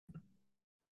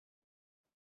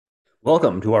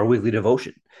Welcome to our weekly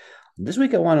devotion. This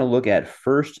week I want to look at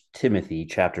First Timothy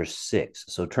chapter 6.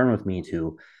 So turn with me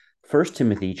to First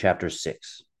Timothy chapter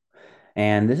 6.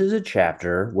 And this is a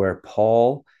chapter where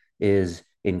Paul is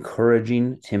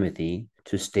encouraging Timothy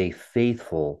to stay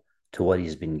faithful to what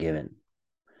he's been given.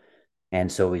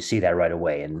 And so we see that right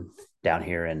away. And down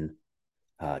here in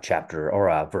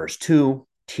verse 2,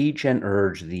 teach and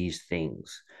urge these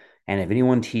things. And if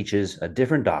anyone teaches a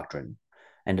different doctrine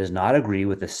and does not agree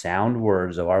with the sound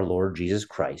words of our Lord Jesus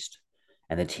Christ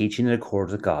and the teaching that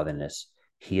accords with godliness,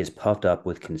 he is puffed up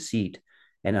with conceit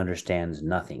and understands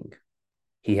nothing.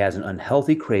 He has an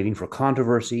unhealthy craving for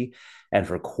controversy and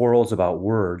for quarrels about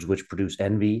words, which produce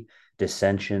envy,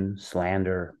 dissension,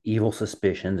 slander, evil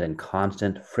suspicions, and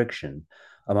constant friction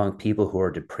among people who are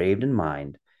depraved in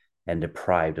mind and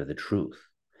deprived of the truth,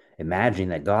 imagining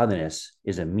that godliness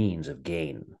is a means of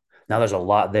gain. Now, there's a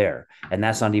lot there, and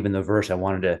that's not even the verse I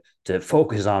wanted to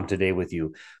focus on today with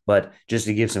you. But just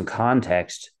to give some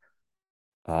context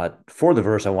for the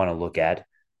verse I want to look at,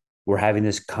 we're having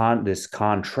this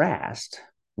contrast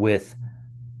with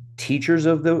teachers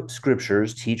of the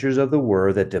scriptures, teachers of the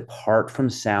word that depart from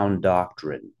sound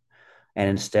doctrine. And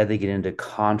instead, they get into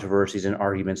controversies and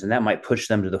arguments, and that might push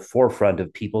them to the forefront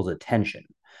of people's attention.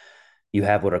 You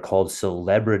have what are called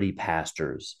celebrity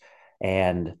pastors.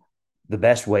 And the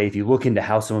best way, if you look into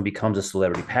how someone becomes a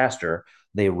celebrity pastor,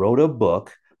 they wrote a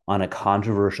book on a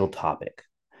controversial topic.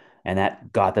 And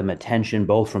that got them attention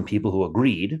both from people who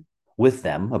agreed with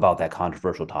them about that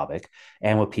controversial topic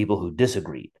and with people who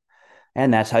disagreed.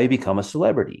 And that's how you become a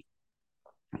celebrity.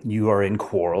 You are in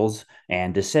quarrels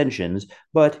and dissensions,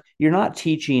 but you're not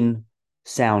teaching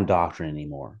sound doctrine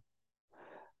anymore.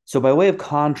 So, by way of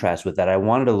contrast with that, I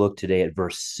wanted to look today at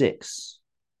verse 6.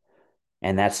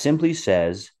 And that simply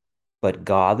says, but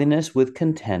godliness with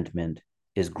contentment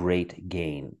is great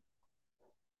gain.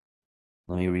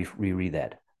 Let me reread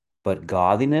that. But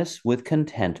godliness with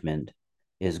contentment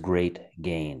is great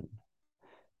gain.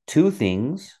 Two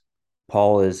things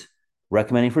Paul is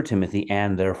recommending for Timothy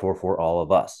and therefore for all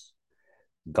of us: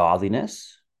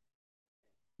 godliness,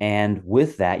 and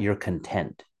with that, you're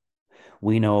content.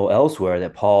 We know elsewhere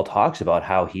that Paul talks about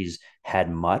how he's had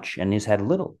much and he's had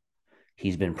little.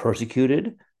 He's been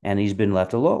persecuted and he's been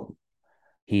left alone.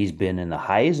 He's been in the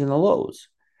highs and the lows.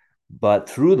 But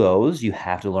through those, you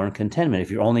have to learn contentment.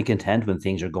 If you're only content when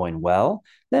things are going well,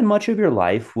 then much of your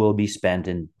life will be spent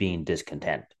in being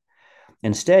discontent.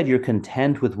 Instead, you're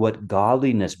content with what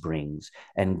godliness brings,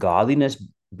 and godliness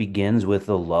begins with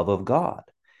the love of God.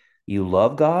 You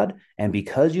love God, and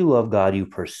because you love God, you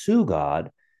pursue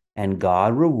God, and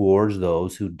God rewards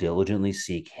those who diligently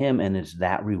seek Him, and it's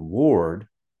that reward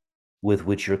with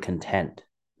which you're content.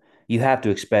 You have to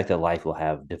expect that life will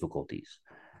have difficulties,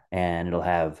 and it'll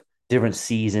have different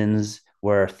seasons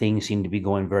where things seem to be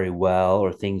going very well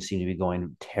or things seem to be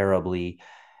going terribly.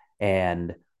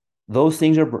 And those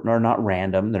things are not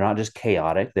random. They're not just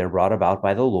chaotic. They're brought about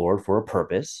by the Lord for a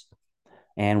purpose.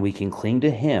 And we can cling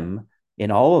to Him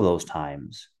in all of those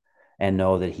times and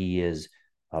know that He is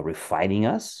refining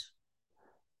us.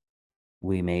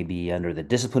 We may be under the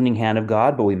disciplining hand of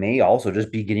God, but we may also just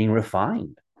be getting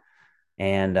refined.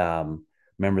 And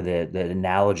remember the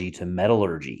analogy to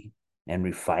metallurgy and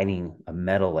refining a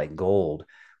metal like gold,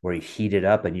 where you heat it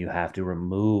up and you have to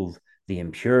remove the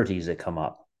impurities that come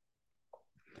up.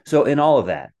 So, in all of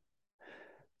that,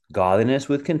 godliness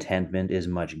with contentment is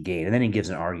much gain. And then he gives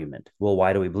an argument. Well,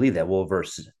 why do we believe that? Well,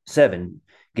 verse 7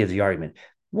 gives the argument.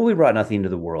 Well, we brought nothing into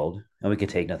the world and we can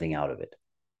take nothing out of it.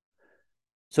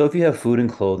 So, if you have food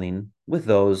and clothing, with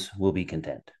those we'll be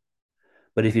content.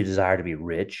 But if you desire to be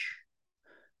rich,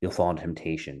 you'll fall into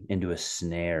temptation, into a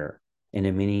snare,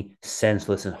 into many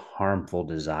senseless and harmful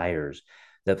desires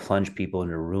that plunge people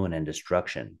into ruin and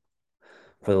destruction.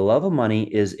 For the love of money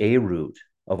is a root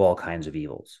of all kinds of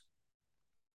evils.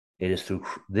 It is through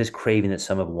this craving that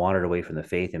some have wandered away from the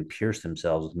faith and pierced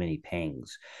themselves with many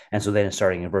pangs. And so then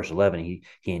starting in verse 11,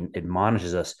 he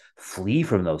admonishes us, flee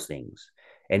from those things.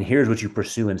 And here's what you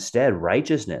pursue instead: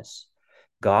 righteousness,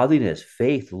 godliness,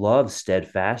 faith, love,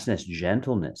 steadfastness,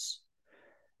 gentleness,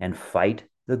 and fight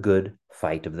the good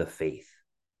fight of the faith.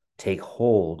 Take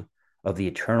hold of the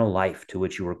eternal life to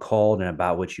which you were called and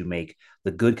about which you make the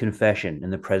good confession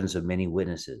in the presence of many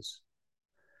witnesses.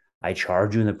 I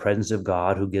charge you in the presence of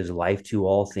God, who gives life to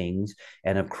all things,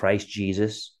 and of Christ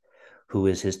Jesus, who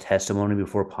is his testimony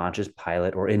before Pontius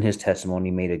Pilate, or in his testimony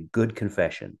made a good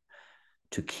confession,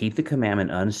 to keep the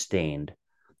commandment unstained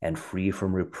and free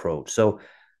from reproach. So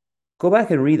go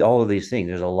back and read all of these things.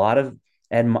 There's a lot of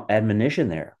admonition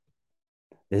there.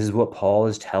 This is what Paul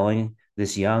is telling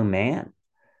this young man.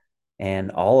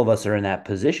 And all of us are in that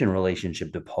position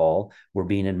relationship to Paul. We're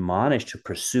being admonished to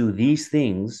pursue these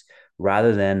things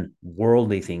rather than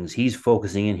worldly things. He's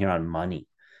focusing in here on money.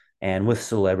 And with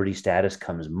celebrity status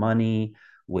comes money.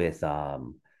 With uh,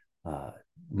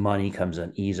 money comes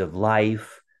an ease of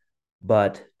life.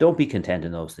 But don't be content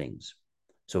in those things.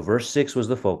 So, verse 6 was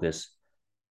the focus.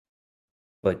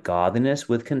 But godliness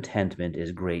with contentment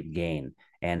is great gain.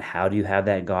 And how do you have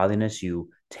that godliness? You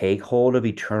take hold of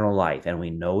eternal life. And we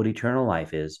know what eternal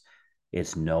life is,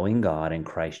 it's knowing God and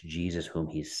Christ Jesus, whom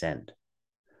he sent.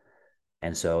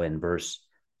 And so in verse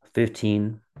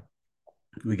 15,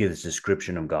 we get this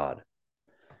description of God.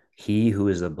 He who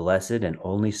is the blessed and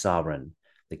only sovereign,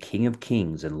 the King of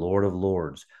kings and Lord of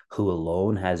lords, who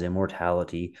alone has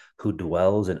immortality, who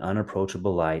dwells in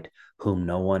unapproachable light, whom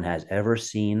no one has ever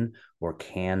seen or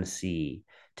can see.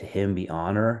 To him be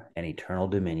honor and eternal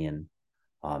dominion.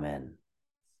 Amen.